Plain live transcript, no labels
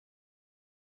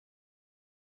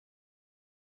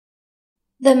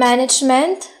The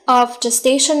management of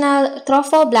gestational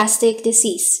trophoblastic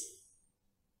disease.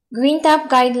 Green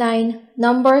Top Guideline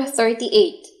number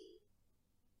 38,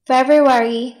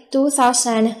 February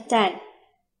 2010.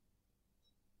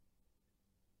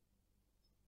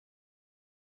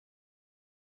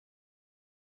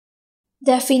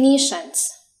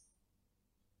 Definitions.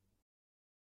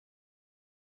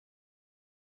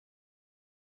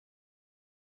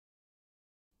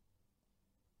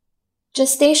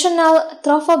 Gestational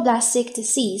trophoblastic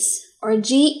disease, or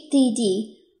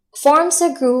GTD, forms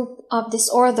a group of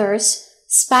disorders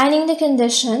spanning the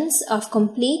conditions of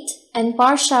complete and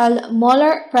partial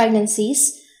molar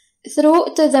pregnancies through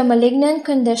to the malignant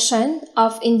condition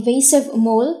of invasive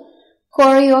mole,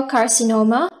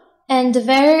 choriocarcinoma, and the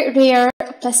very rare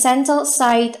placental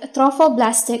site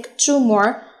trophoblastic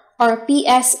tumor, or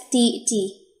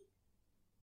PSTT.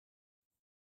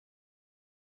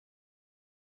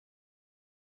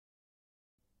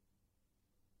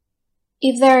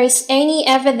 If there is any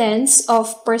evidence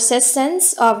of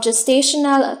persistence of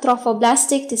gestational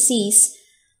trophoblastic disease,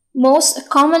 most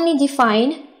commonly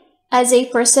defined as a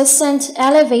persistent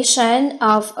elevation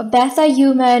of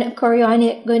beta-human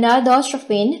chorionic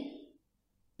gonadotropin,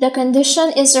 the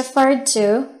condition is referred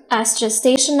to as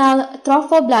gestational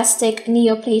trophoblastic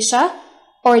neoplasia,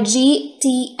 or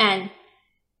GTN.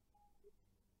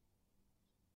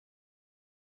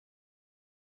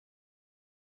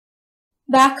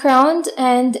 Background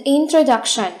and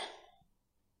introduction.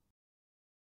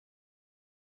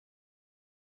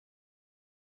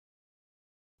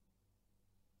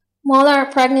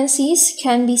 Molar pregnancies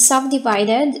can be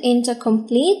subdivided into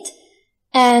complete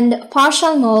and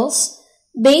partial moles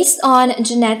based on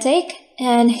genetic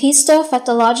and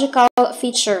histopathological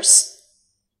features.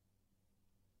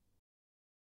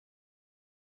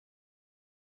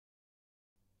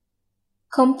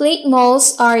 Complete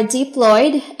moles are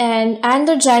diploid and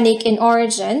androgenic in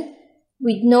origin,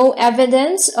 with no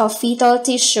evidence of fetal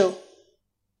tissue.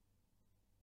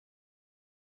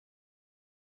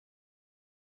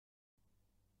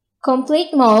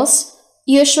 Complete moles,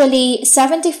 usually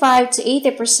 75 to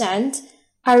 80%,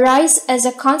 arise as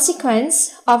a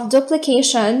consequence of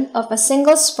duplication of a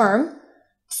single sperm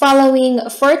following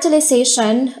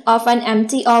fertilization of an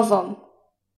empty ovum.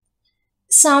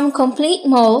 Some complete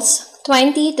moles,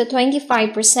 20 to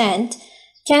 25%,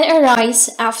 can arise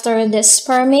after the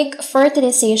spermic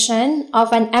fertilization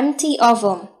of an empty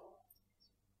ovum.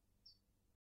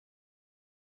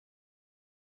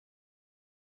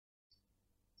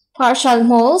 Partial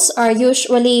moles are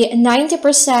usually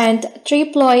 90%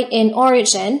 triploid in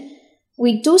origin,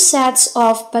 with 2 sets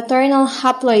of paternal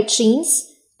haploid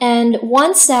genes and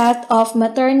 1 set of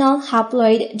maternal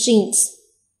haploid genes.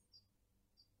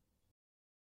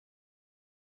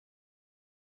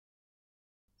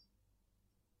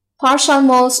 Partial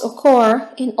moles occur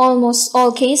in almost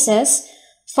all cases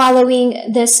following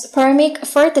the spermic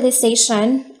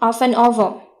fertilization of an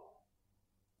ovum.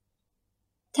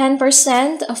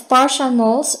 10% of partial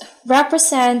moles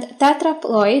represent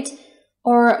tetraploid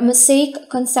or mosaic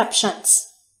conceptions.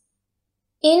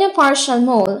 In a partial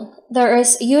mole, there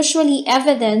is usually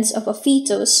evidence of a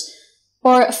fetus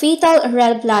or fetal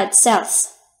red blood cells.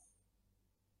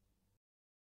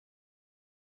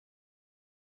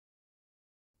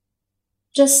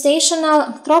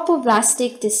 Gestational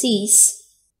trophoblastic disease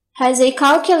has a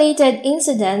calculated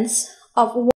incidence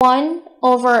of 1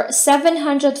 over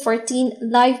 714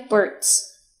 live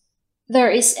births. There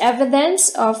is evidence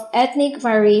of ethnic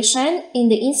variation in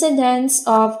the incidence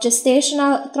of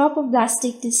gestational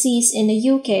trophoblastic disease in the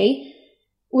UK,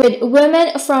 with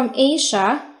women from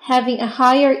Asia having a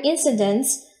higher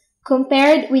incidence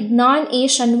compared with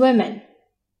non-Asian women.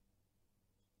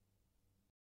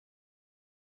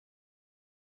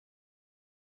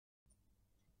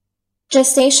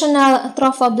 Gestational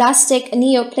trophoblastic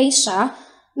neoplasia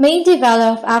may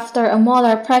develop after a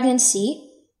molar pregnancy,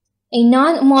 a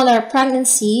non-molar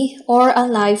pregnancy, or a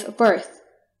live birth.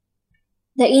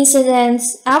 The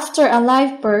incidence after a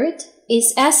live birth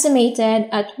is estimated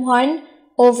at 1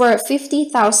 over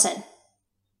 50,000.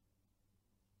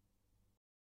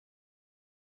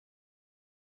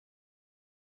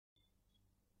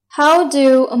 How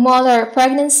do molar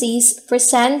pregnancies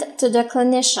present to the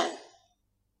clinician?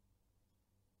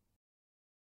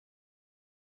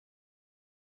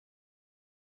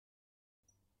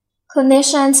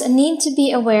 Clinicians need to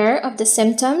be aware of the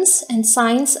symptoms and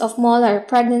signs of molar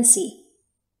pregnancy.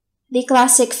 The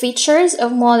classic features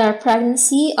of molar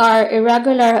pregnancy are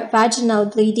irregular vaginal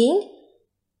bleeding,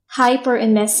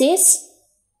 hyperemesis,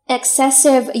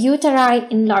 excessive uterine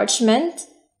enlargement,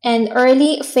 and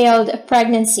early failed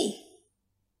pregnancy.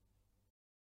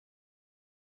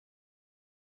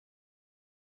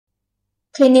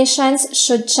 Clinicians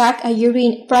should check a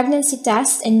urine pregnancy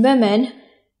test in women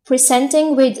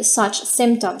presenting with such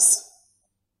symptoms.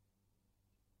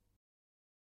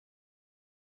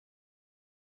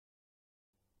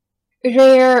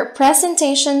 Rare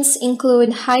presentations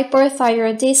include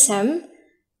hyperthyroidism,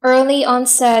 early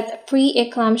onset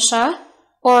preeclampsia,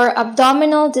 or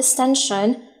abdominal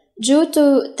distension due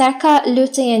to theca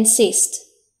lutein cyst.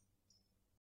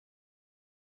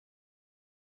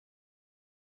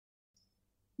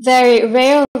 Very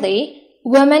rarely,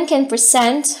 women can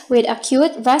present with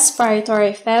acute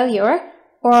respiratory failure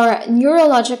or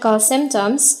neurological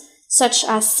symptoms such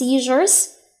as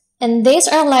seizures, and these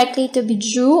are likely to be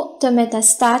due to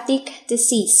metastatic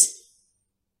disease.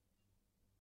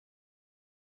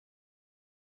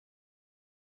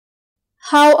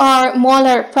 How are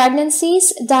molar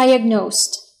pregnancies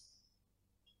diagnosed?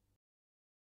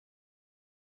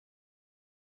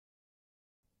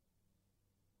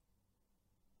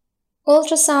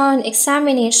 Ultrasound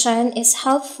examination is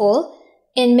helpful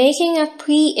in making a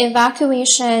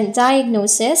pre-evacuation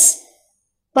diagnosis,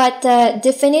 but the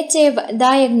definitive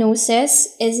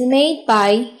diagnosis is made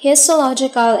by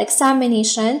histological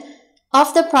examination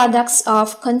of the products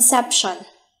of conception.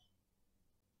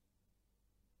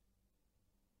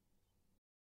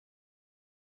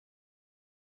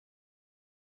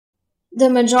 The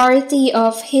majority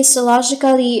of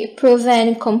histologically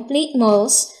proven complete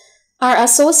moles are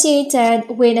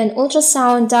associated with an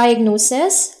ultrasound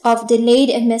diagnosis of delayed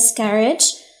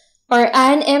miscarriage or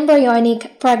an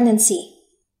embryonic pregnancy.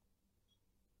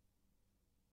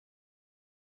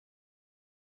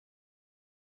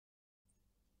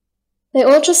 The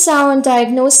ultrasound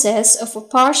diagnosis of a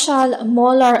partial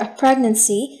molar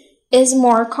pregnancy is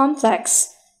more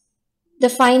complex. The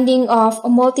finding of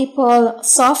multiple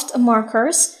soft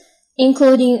markers,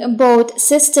 including both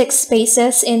cystic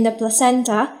spaces in the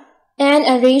placenta and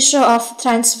a ratio of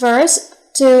transverse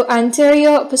to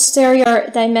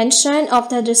anterior-posterior dimension of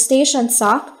the gestation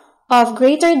sac of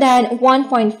greater than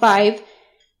 1.5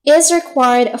 is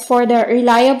required for the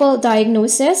reliable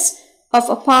diagnosis of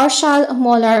a partial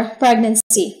molar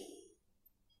pregnancy.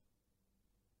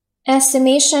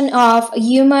 Estimation of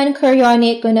human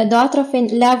chorionic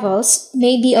gonadotrophin levels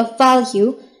may be of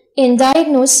value in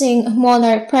diagnosing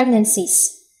molar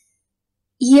pregnancies.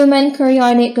 Human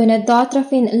chorionic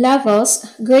gonadotrophin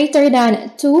levels greater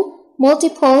than 2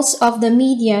 multiples of the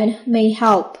median may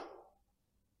help.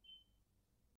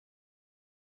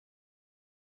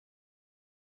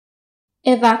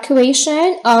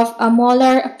 Evacuation of a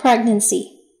molar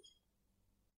pregnancy.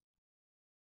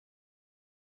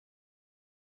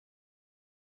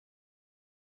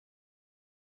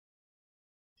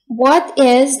 What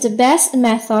is the best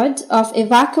method of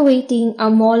evacuating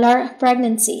a molar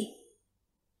pregnancy?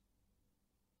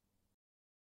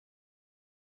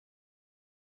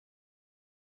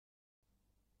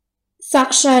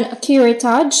 Suction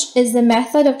curettage is the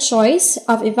method of choice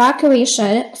of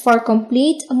evacuation for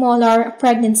complete molar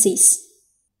pregnancies.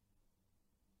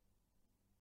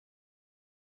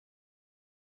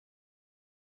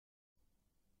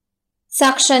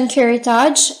 Suction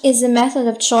curettage is the method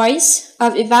of choice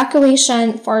of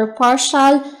evacuation for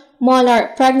partial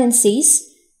molar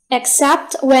pregnancies,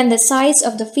 except when the size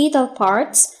of the fetal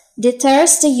parts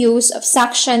deters the use of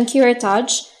suction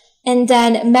curettage, and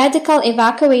then medical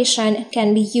evacuation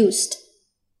can be used.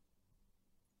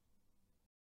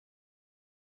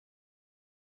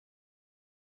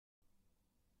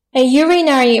 A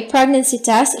urinary pregnancy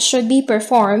test should be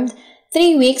performed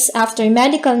 3 weeks after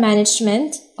medical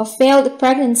management of failed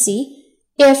pregnancy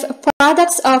if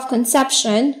products of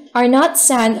conception are not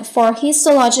sent for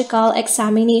histological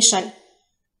examination.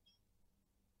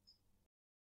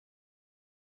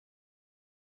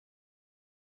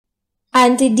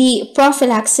 Anti-D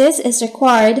prophylaxis is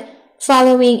required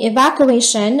following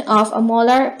evacuation of a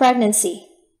molar pregnancy.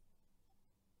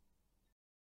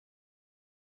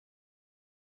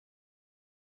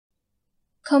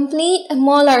 Complete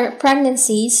molar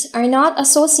pregnancies are not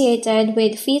associated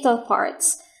with fetal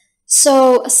parts,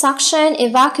 so suction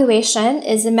evacuation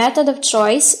is the method of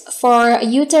choice for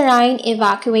uterine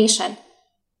evacuation.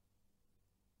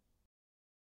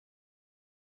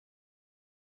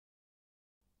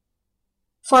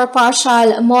 For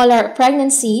partial molar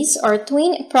pregnancies or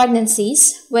twin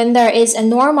pregnancies, when there is a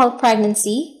normal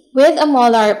pregnancy with a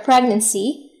molar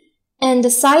pregnancy, and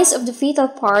the size of the fetal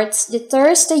parts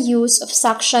deters the use of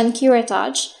suction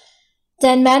curettage,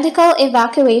 then medical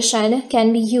evacuation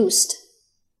can be used.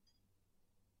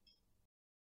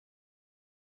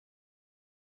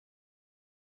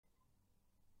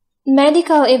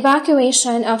 Medical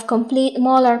evacuation of complete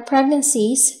molar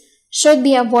pregnancies should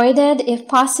be avoided if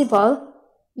possible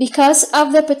because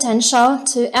of the potential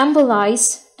to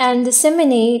embolize and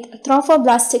disseminate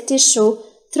trophoblastic tissue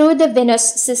through the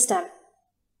venous system.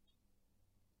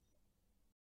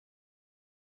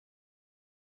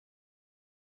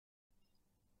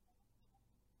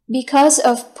 Because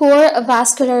of poor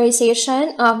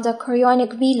vascularization of the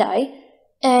chorionic villi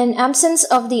and absence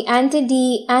of the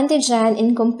anti-D antigen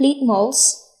in complete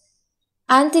moles,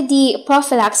 anti-D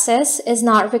prophylaxis is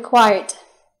not required.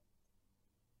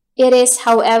 It is,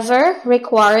 however,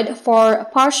 required for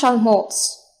partial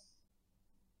moles.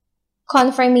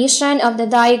 Confirmation of the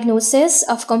diagnosis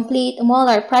of complete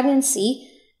molar pregnancy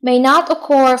may not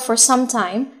occur for some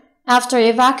time after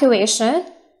evacuation,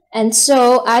 and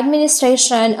so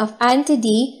administration of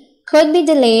anti-D could be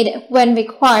delayed when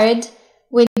required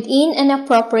within an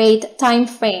appropriate time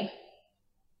frame.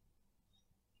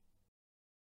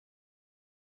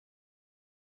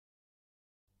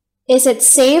 Is it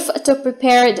safe to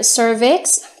prepare the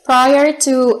cervix prior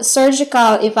to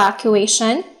surgical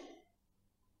evacuation?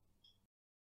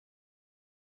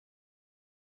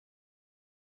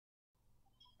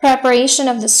 Preparation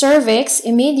of the cervix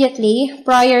immediately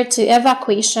prior to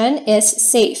evacuation is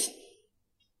safe.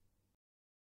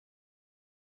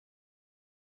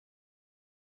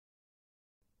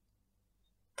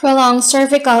 Prolonged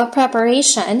cervical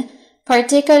preparation,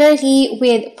 particularly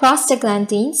with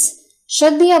prostaglandins,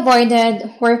 should be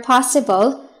avoided where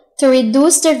possible to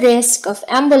reduce the risk of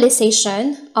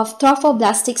embolization of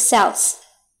trophoblastic cells.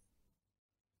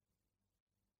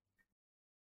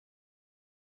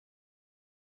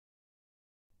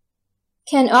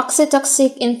 Can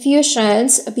oxytocic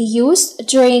infusions be used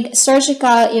during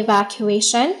surgical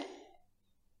evacuation?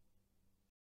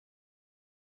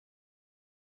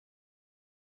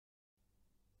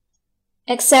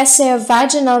 Excessive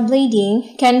vaginal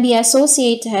bleeding can be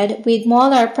associated with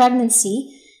molar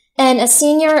pregnancy, and a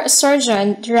senior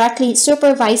surgeon directly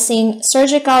supervising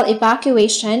surgical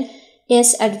evacuation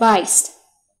is advised.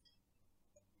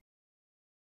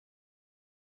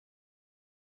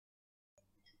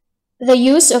 The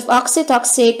use of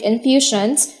oxytocic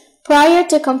infusions prior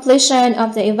to completion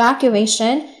of the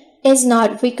evacuation is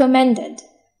not recommended.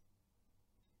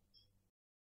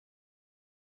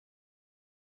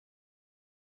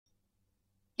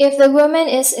 If the woman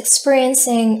is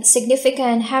experiencing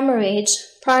significant hemorrhage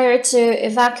prior to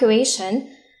evacuation,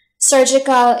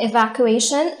 surgical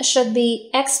evacuation should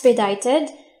be expedited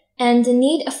and the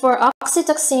need for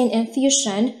oxytocin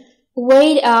infusion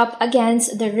weighed up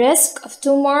against the risk of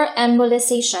tumor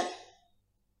embolization.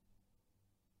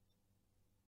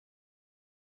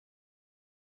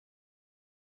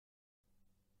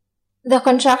 The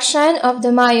contraction of the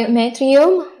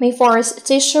myometrium may force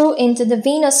tissue into the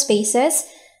venous spaces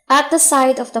at the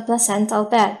site of the placental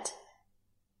bed.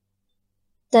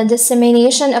 The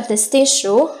dissemination of this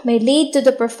tissue may lead to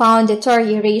the profound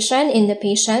deterioration in the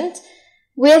patient,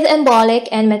 with embolic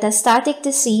and metastatic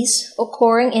disease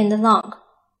occurring in the lung.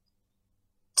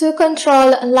 To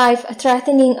control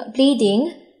life-threatening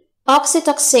bleeding,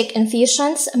 oxytocic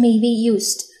infusions may be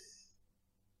used.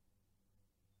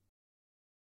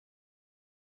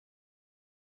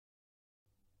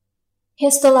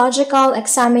 Histological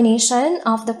examination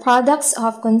of the products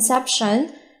of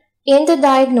conception in the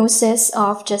diagnosis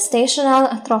of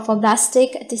gestational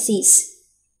trophoblastic disease.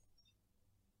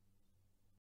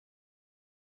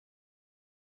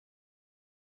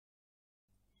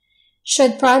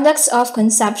 Should products of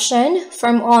conception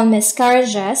from all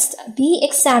miscarriages be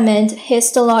examined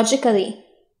histologically?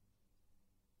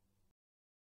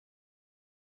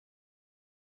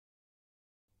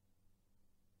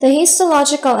 The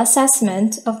histological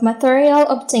assessment of material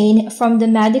obtained from the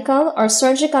medical or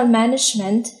surgical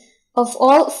management of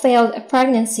all failed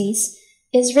pregnancies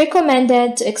is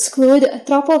recommended to exclude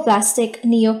trophoblastic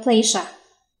neoplasia.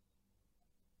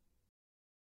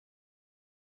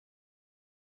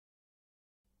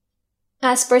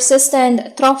 As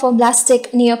persistent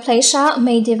trophoblastic neoplasia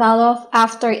may develop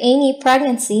after any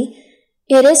pregnancy,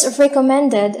 it is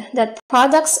recommended that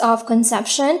products of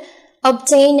conception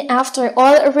obtained after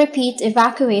all repeat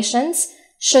evacuations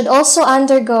should also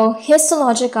undergo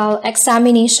histological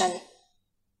examination.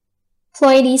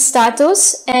 Ploidy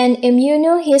status and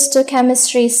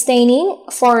immunohistochemistry staining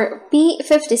for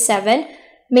P57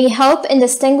 may help in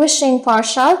distinguishing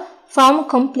partial from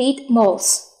complete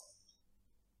moles.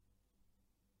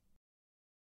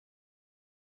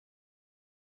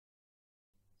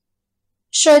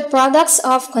 Should products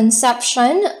of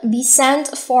conception be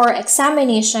sent for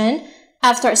examination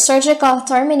after surgical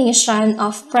termination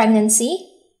of pregnancy?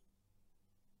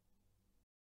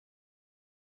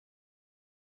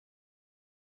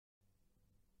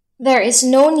 There is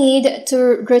no need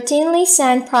to routinely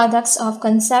send products of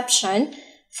conception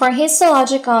for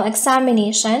histological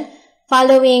examination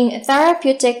following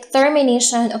therapeutic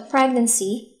termination of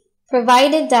pregnancy,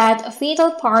 provided that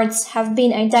fetal parts have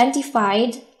been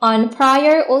identified on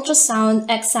prior ultrasound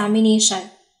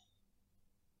examination.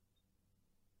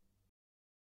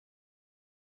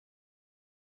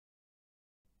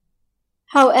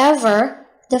 However,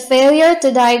 the failure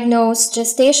to diagnose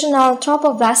gestational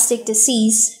trophoblastic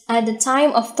disease at the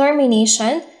time of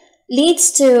termination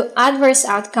leads to adverse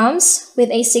outcomes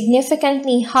with a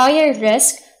significantly higher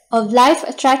risk of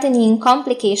life-threatening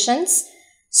complications,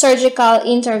 surgical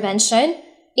intervention,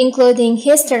 including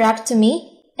hysterectomy,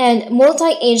 and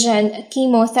multi-agent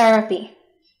chemotherapy.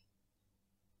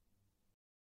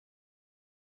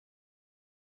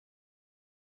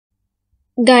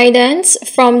 Guidance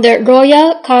from the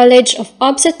Royal College of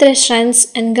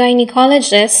Obstetricians and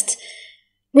Gynecologists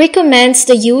recommends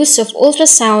the use of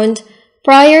ultrasound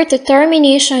prior to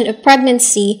termination of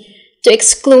pregnancy to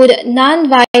exclude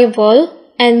non-viable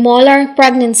and molar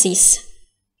pregnancies.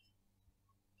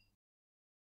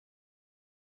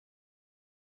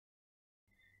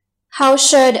 How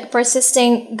should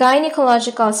persisting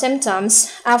gynecological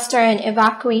symptoms after an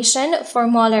evacuation for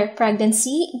molar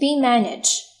pregnancy be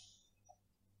managed?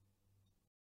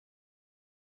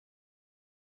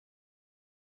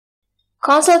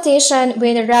 Consultation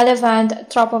with a relevant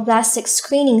trophoblastic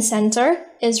screening center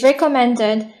is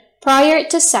recommended prior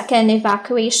to second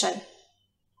evacuation.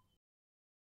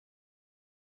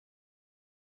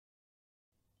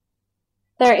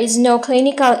 There is no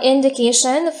clinical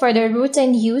indication for the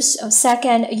routine use of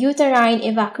second uterine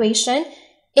evacuation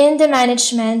in the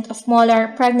management of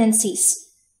molar pregnancies.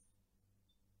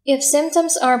 If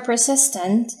symptoms are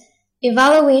persistent,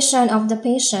 evaluation of the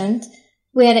patient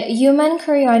with human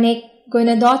chorionic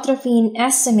gonadotrophin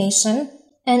estimation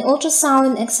and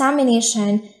ultrasound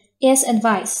examination is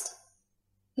advised.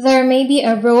 There may be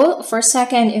a role for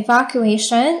second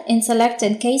evacuation in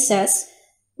selected cases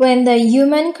when the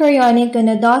human chorionic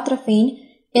gonadotrophin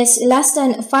is less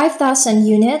than 5,000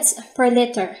 units per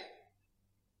liter.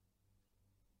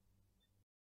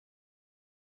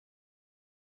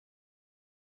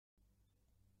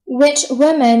 Which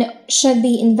women should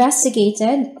be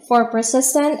investigated for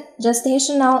persistent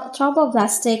gestational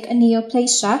trophoblastic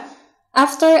neoplasia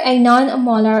after a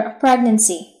non-molar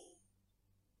pregnancy?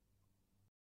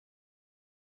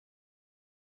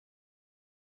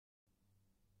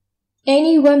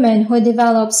 Any woman who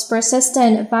develops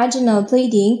persistent vaginal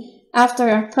bleeding after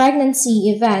a pregnancy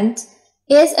event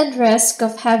is at risk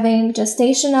of having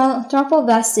gestational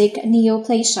trophoblastic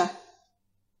neoplasia.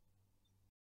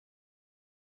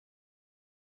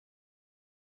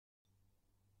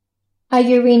 A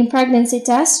urine pregnancy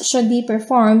test should be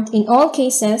performed in all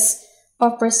cases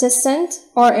of persistent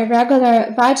or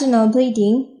irregular vaginal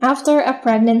bleeding after a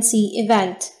pregnancy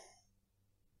event.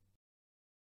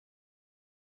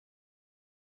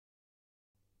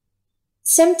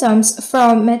 Symptoms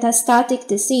from metastatic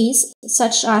disease,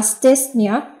 such as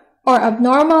dyspnea or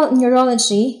abnormal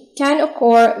neurology, can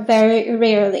occur very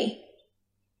rarely.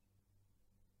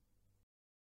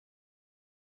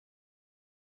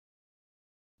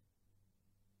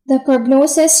 The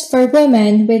prognosis for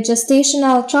women with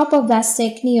gestational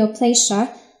trophoblastic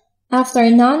neoplasia after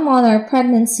non-molar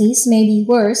pregnancies may be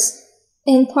worse,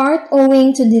 in part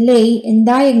owing to delay in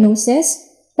diagnosis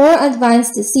or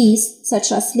advanced disease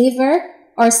such as liver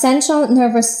or central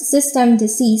nervous system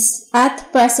disease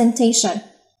at presentation.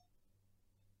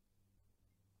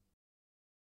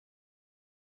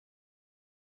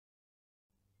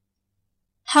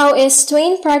 How is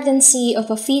twin pregnancy of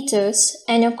a fetus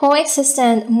and a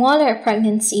coexistent molar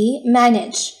pregnancy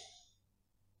managed?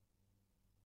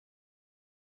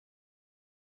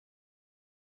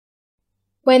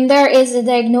 When there is a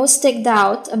diagnostic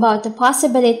doubt about the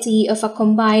possibility of a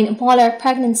combined molar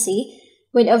pregnancy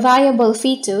with a viable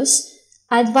fetus,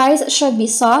 advice should be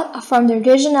sought from the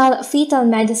regional fetal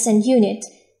medicine unit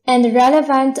and the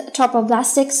relevant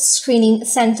trophoblastic screening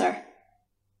center.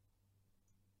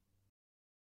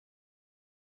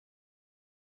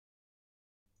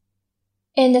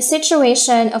 In the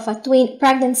situation of a twin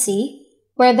pregnancy,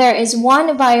 where there is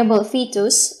one viable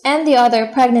fetus and the other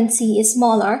pregnancy is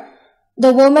smaller,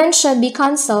 the woman should be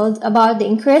counseled about the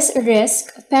increased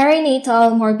risk of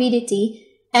perinatal morbidity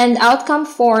and outcome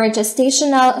for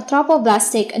gestational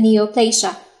trophoblastic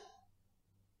neoplasia.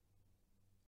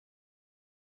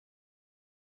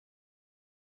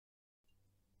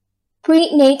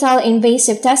 Prenatal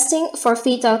invasive testing for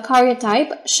fetal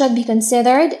karyotype should be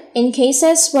considered in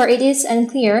cases where it is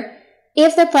unclear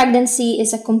if the pregnancy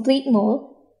is a complete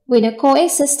mole with a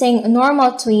coexisting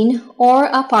normal twin or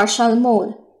a partial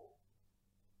mole.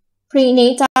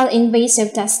 Prenatal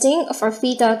invasive testing for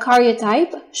fetal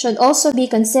karyotype should also be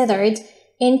considered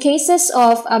in cases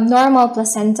of abnormal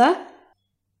placenta,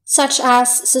 such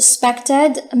as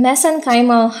suspected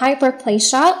mesenchymal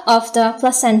hyperplasia of the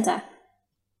placenta.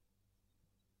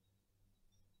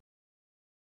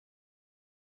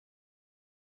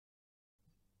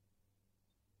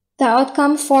 The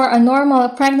outcome for a normal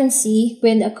pregnancy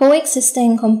with a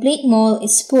coexisting complete mole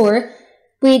is poor,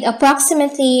 with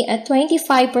approximately a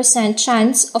 25%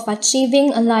 chance of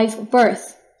achieving a live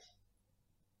birth.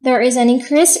 There is an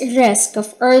increased risk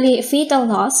of early fetal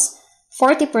loss,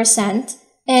 40%,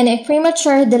 and a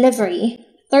premature delivery,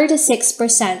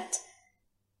 36%.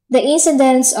 The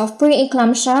incidence of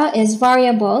preeclampsia is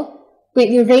variable,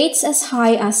 with rates as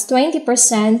high as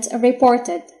 20%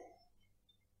 reported.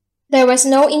 There was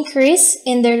no increase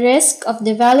in the risk of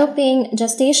developing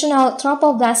gestational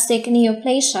trophoblastic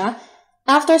neoplasia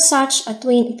after such a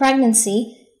twin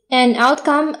pregnancy, and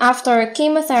outcome after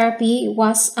chemotherapy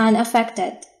was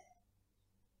unaffected.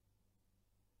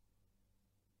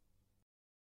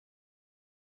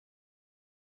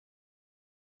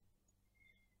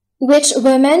 Which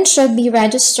women should be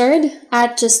registered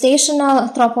at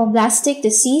gestational trophoblastic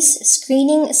disease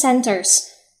screening centers?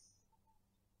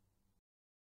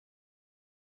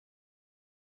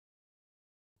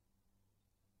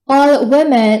 All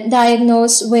women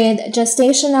diagnosed with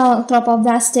gestational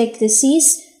trophoblastic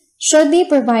disease should be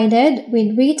provided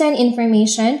with written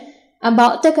information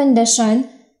about the condition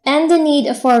and the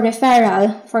need for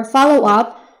referral for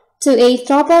follow-up to a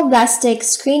trophoblastic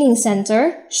screening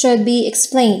center should be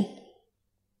explained.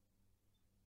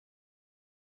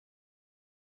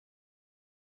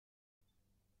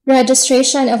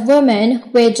 Registration of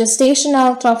women with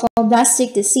gestational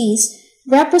trophoblastic disease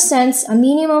represents a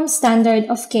minimum standard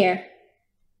of care.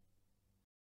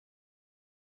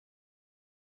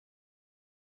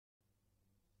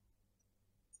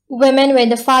 Women with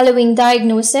the following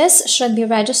diagnosis should be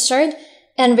registered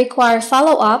and require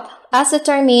follow-up as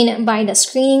determined by the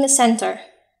screening center.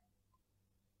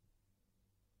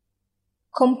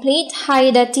 Complete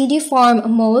hydatidiform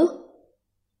mole,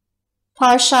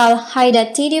 partial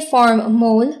hydatidiform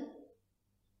mole,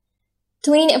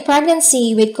 twin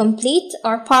pregnancy with complete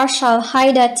or partial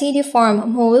hydatidiform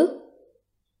mole,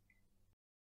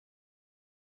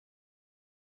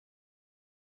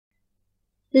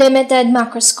 limited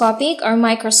macroscopic or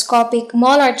microscopic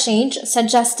molar change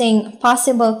suggesting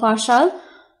possible partial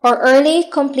or early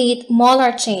complete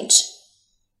molar change,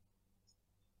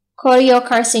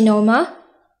 choriocarcinoma,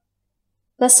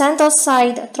 placental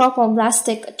site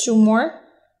trophoblastic tumor,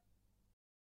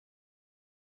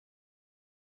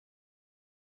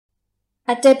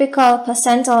 atypical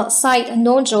placental site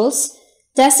nodules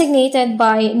designated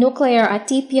by nuclear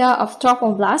atypia of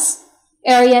trophoblasts,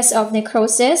 areas of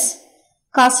necrosis,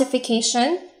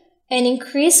 calcification, and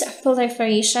increased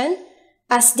proliferation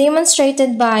as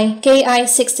demonstrated by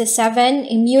Ki-67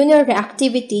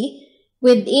 immunoreactivity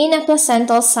within a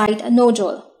placental site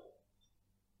nodule.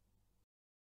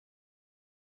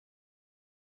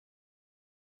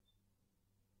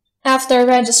 After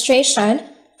registration,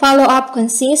 follow-up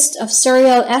consists of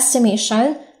serial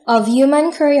estimation of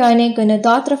human chorionic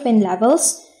gonadotrophin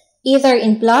levels, either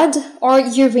in blood or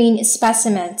urine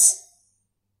specimens.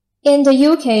 In the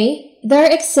UK, there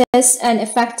exists an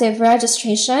effective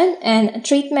registration and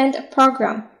treatment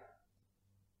program.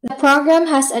 The program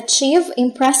has achieved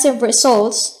impressive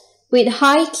results with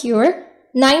high cure,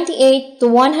 98 to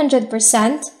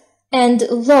 100%, and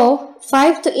low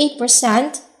 5 to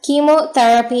 8%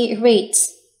 chemotherapy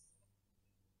rates.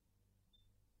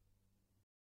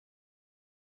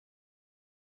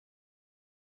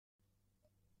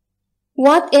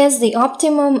 What is the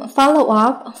optimum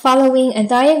follow-up following a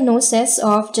diagnosis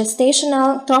of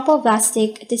gestational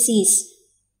trophoblastic disease?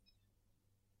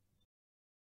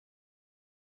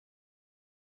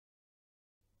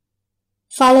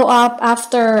 Follow-up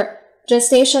after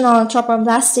gestational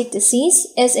trophoblastic disease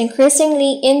is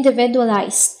increasingly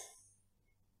individualized.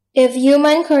 If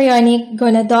human chorionic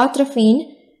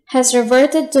gonadotrophin has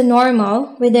reverted to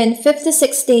normal within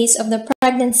 56 days of the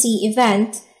pregnancy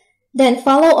event, then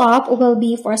follow-up will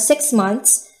be for 6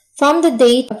 months from the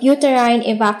date of uterine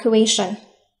evacuation.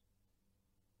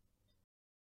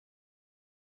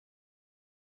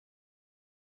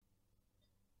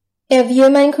 If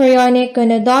human chorionic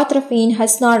gonadotrophin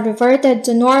has not reverted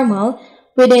to normal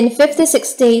within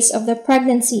 56 days of the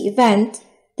pregnancy event,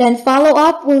 then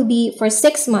follow-up will be for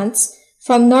 6 months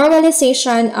from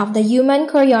normalization of the human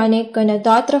chorionic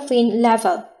gonadotrophin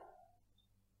level.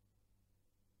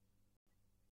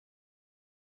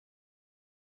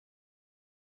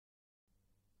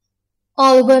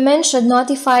 All women should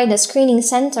notify the screening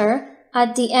center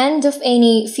at the end of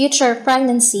any future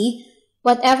pregnancy,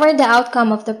 whatever the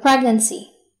outcome of the pregnancy.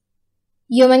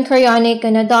 Human chorionic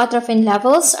gonadotrophin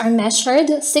levels are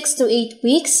measured 6 to 8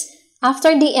 weeks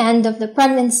after the end of the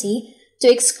pregnancy to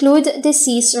exclude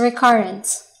disease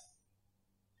recurrence.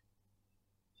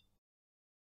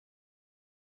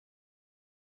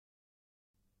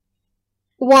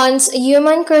 Once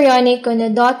human chorionic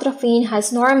gonadotrophin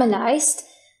has normalized,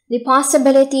 the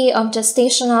possibility of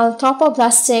gestational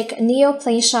trophoblastic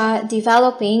neoplasia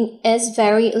developing is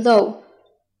very low.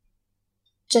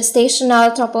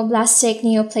 Gestational trophoblastic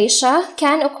neoplasia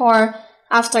can occur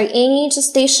after any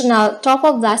gestational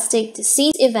trophoblastic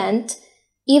disease event,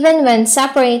 even when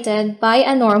separated by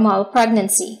a normal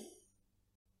pregnancy.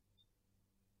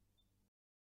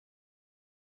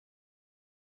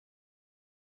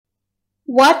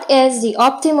 What is the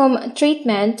optimum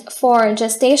treatment for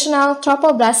gestational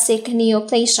trophoblastic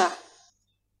neoplasia?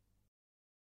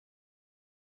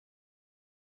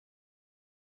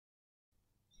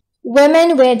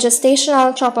 Women with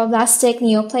gestational trophoblastic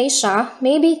neoplasia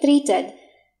may be treated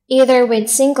either with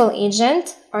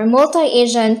single-agent or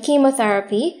multi-agent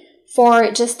chemotherapy for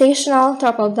gestational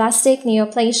trophoblastic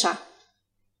neoplasia.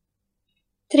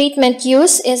 Treatment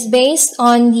use is based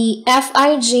on the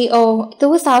FIGO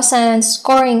 2000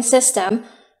 scoring system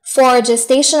for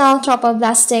gestational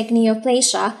trophoblastic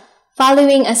neoplasia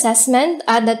following assessment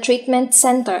at the treatment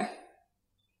center.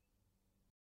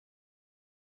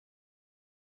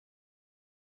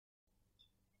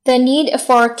 The need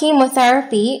for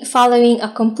chemotherapy following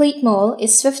a complete mole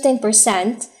is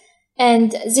 15%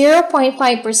 and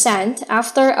 0.5%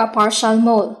 after a partial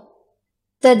mole.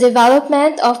 The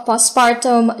development of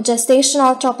postpartum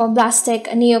gestational trophoblastic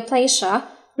neoplasia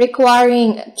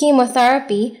requiring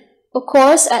chemotherapy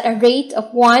occurs at a rate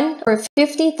of 1 per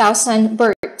 50,000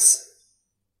 births.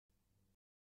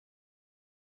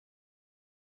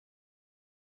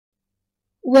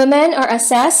 Women are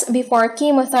assessed before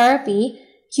chemotherapy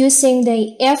using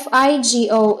the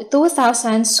FIGO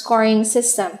 2000 scoring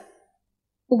system.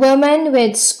 Women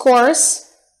with scores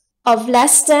of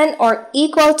less than or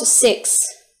equal to 6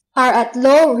 are at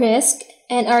low risk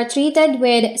and are treated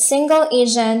with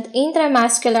single-agent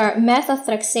intramuscular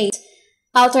methotrexate,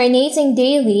 alternating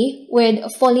daily with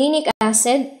folinic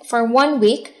acid for 1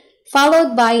 week,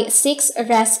 followed by 6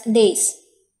 rest days.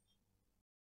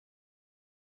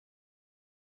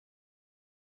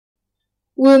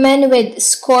 Women with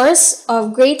scores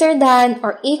of greater than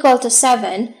or equal to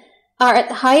 7 are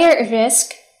at higher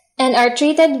risk and are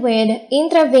treated with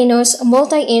intravenous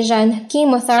multi-agent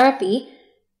chemotherapy,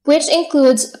 which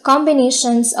includes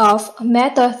combinations of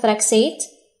methotrexate,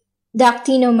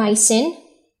 dactinomycin,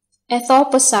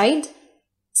 etoposide,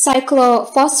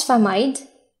 cyclophosphamide,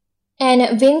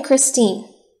 and vincristine.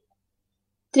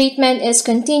 Treatment is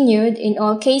continued in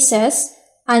all cases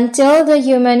until the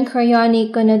human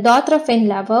chorionic gonadotrophin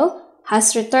level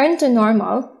has returned to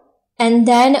normal, and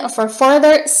then for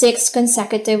further 6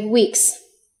 consecutive weeks.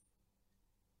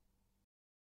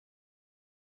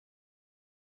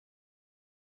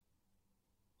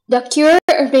 The cure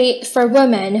rate for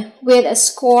women with a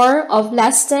score of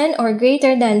less than or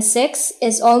greater than 6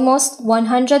 is almost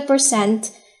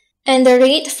 100%, and the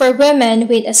rate for women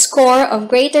with a score of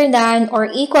greater than or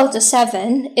equal to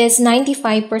 7 is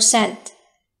 95%.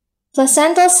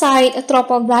 Placental site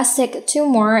trophoblastic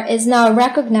tumor is now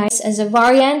recognized as a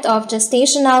variant of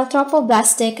gestational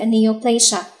trophoblastic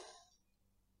neoplasia.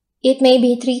 It may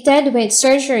be treated with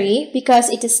surgery because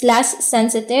it is less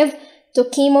sensitive to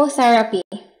chemotherapy.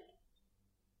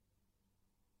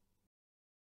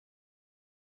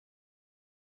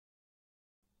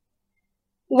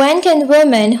 When can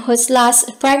women whose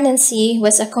last pregnancy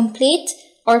was a complete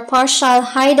or partial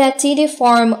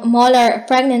hydatidiform molar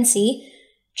pregnancy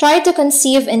try to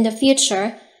conceive in the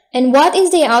future, and what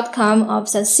is the outcome of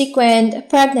subsequent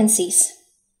pregnancies?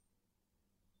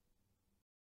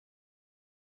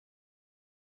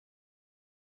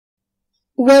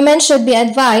 Women should be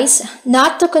advised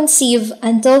not to conceive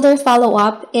until their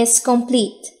follow-up is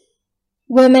complete.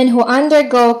 Women who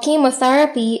undergo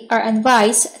chemotherapy are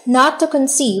advised not to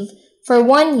conceive for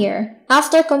 1 year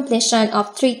after completion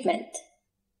of treatment.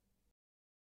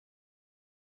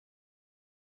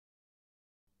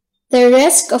 The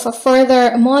risk of a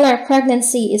further molar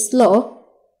pregnancy is low,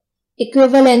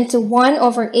 equivalent to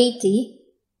 1/80,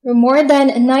 where more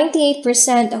than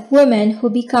 98% of women who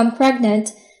become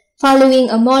pregnant following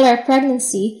a molar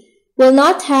pregnancy will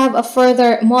not have a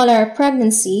further molar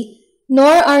pregnancy,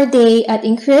 nor are they at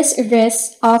increased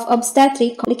risk of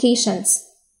obstetric complications.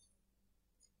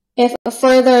 If a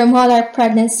further molar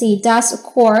pregnancy does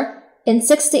occur, in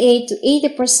 68 to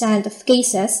 80% of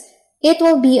cases, it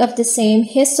will be of the same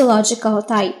histological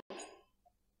type.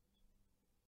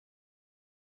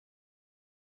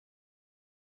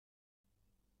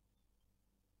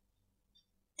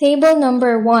 Table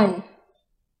number 1.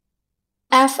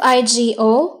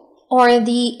 FIGO, or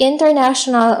the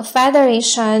International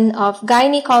Federation of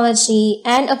Gynecology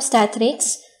and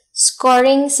Obstetrics,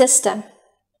 scoring system.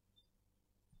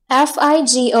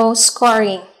 FIGO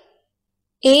scoring.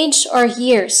 Age or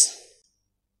years.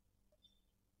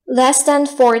 Less than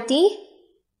 40,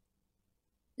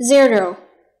 0.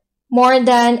 More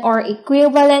than or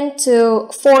equivalent to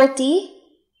 40,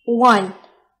 1.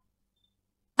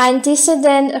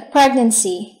 Antecedent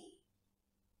pregnancy.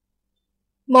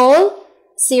 Mole,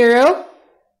 0.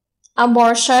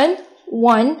 Abortion,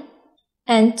 1.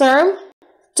 And term,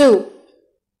 2.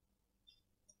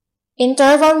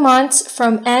 Interval months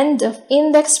from end of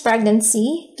index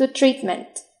pregnancy to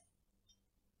treatment.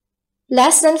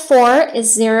 Less than 4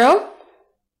 is 0.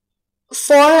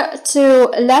 4 to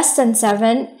less than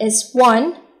 7 is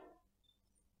 1.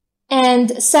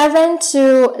 And 7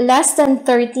 to less than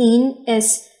 13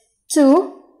 is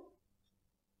 2.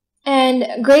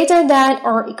 And greater than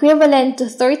or equivalent to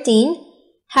 13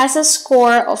 has a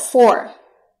score of 4.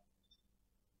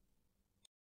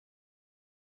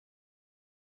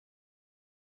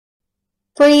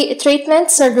 Pre-treatment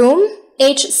serum,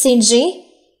 HCG,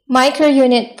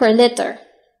 microunit per liter.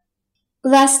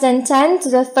 Less than 10 to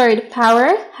the third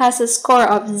power has a score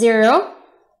of 0.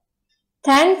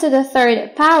 10 to the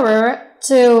third power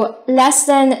to less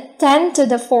than 10 to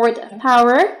the fourth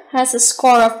power has a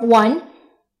score of 1.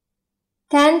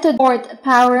 10 to the fourth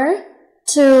power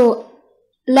to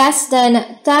less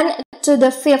than 10 to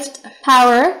the fifth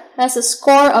power has a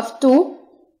score of 2.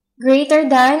 Greater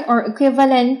than or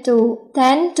equivalent to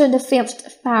 10 to the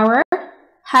fifth power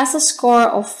has a score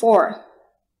of 4.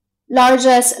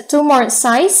 Largest tumor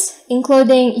size,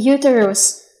 including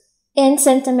uterus, in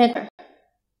centimeter.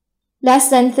 Less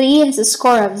than 3 has a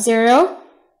score of 0.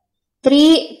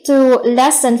 3 to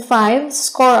less than 5,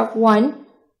 score of 1.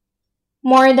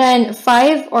 More than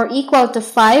 5 or equal to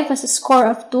 5 has a score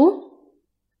of 2.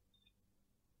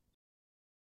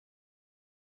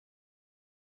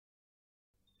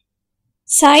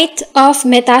 Site of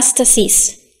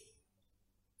metastasis.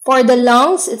 For the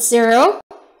lungs, it's 0.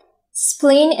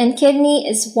 Spleen and kidney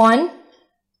is 1.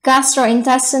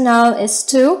 Gastrointestinal is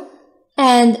 2.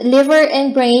 And liver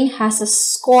and brain has a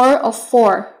score of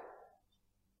 4.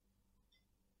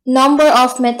 Number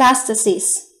of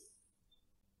metastases.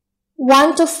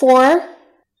 1 to 4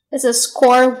 is a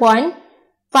score 1.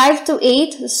 5 to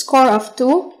 8 is a score of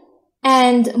 2.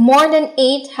 And more than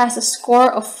 8 has a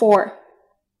score of 4.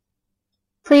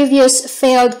 Previous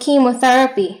failed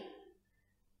chemotherapy.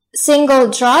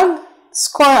 Single drug,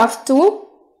 score of 2,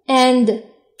 and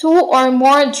 2 or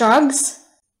more drugs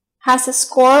has a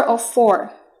score of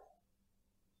 4.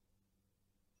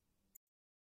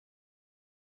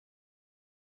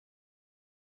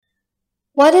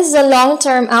 What is the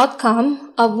long-term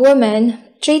outcome of women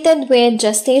treated with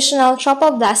gestational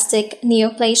trophoblastic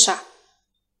neoplasia?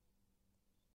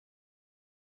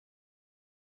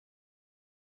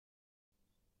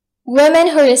 Women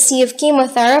who receive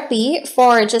chemotherapy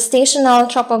for gestational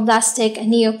trophoblastic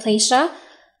neoplasia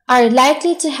are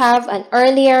likely to have an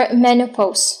earlier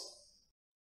menopause.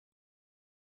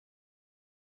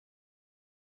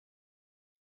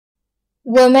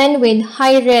 Women with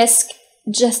high-risk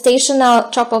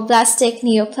gestational trophoblastic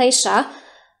neoplasia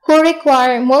who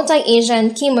require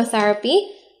multi-agent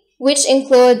chemotherapy, which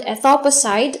include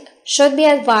etoposide, should be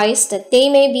advised that they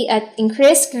may be at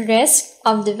increased risk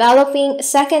of developing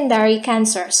secondary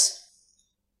cancers.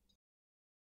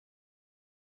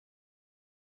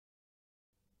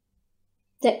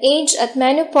 The age at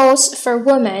menopause for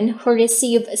women who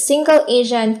receive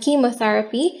single-agent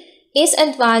chemotherapy is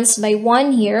advanced by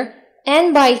 1 year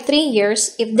and by 3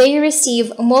 years if they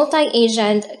receive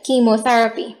multi-agent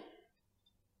chemotherapy.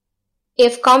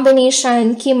 If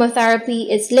combination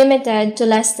chemotherapy is limited to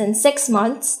less than 6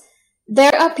 months,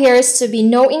 there appears to be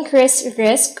no increased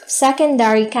risk of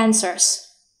secondary cancers.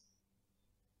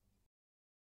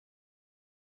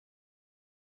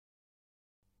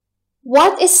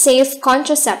 What is safe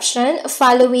contraception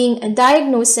following a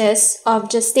diagnosis of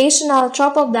gestational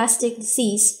trophoblastic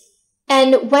disease,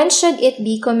 and when should it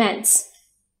be commenced?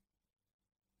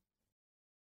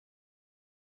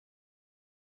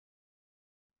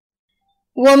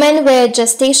 Women with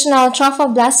gestational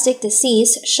trophoblastic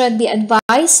disease should be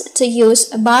advised to use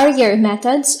barrier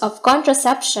methods of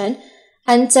contraception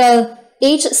until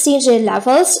HCG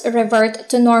levels revert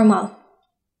to normal.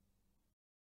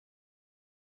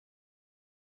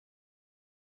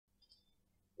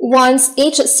 Once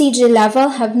HCG level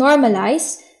have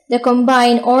normalized, the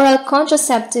combined oral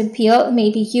contraceptive pill may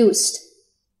be used.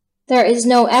 There is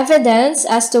no evidence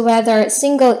as to whether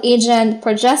single-agent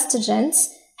progestogens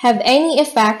have any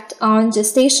effect on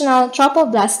gestational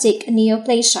trophoblastic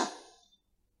neoplasia.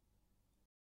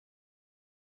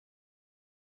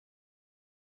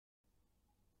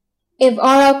 If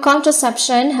oral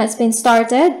contraception has been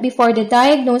started before the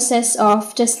diagnosis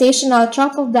of gestational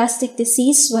trophoblastic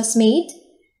disease was made,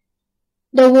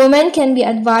 the woman can be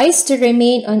advised to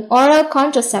remain on oral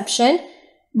contraception,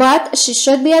 but she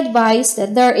should be advised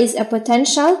that there is a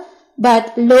potential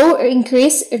but low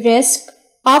increased risk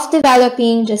of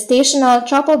developing gestational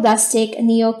trophoblastic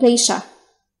neoplasia.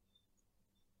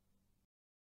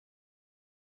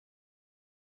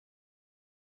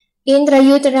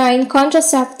 Intrauterine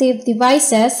contraceptive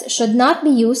devices should not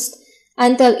be used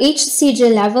until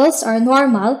HCG levels are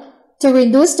normal to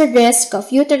reduce the risk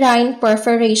of uterine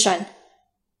perforation.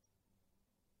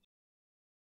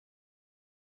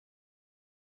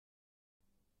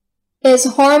 Is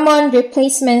hormone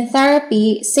replacement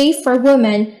therapy safe for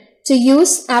women to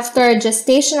use after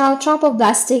gestational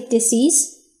trophoblastic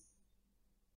disease?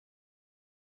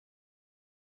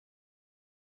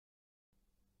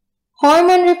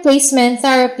 Hormone replacement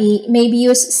therapy may be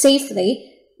used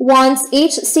safely once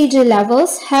HCG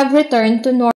levels have returned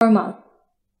to normal.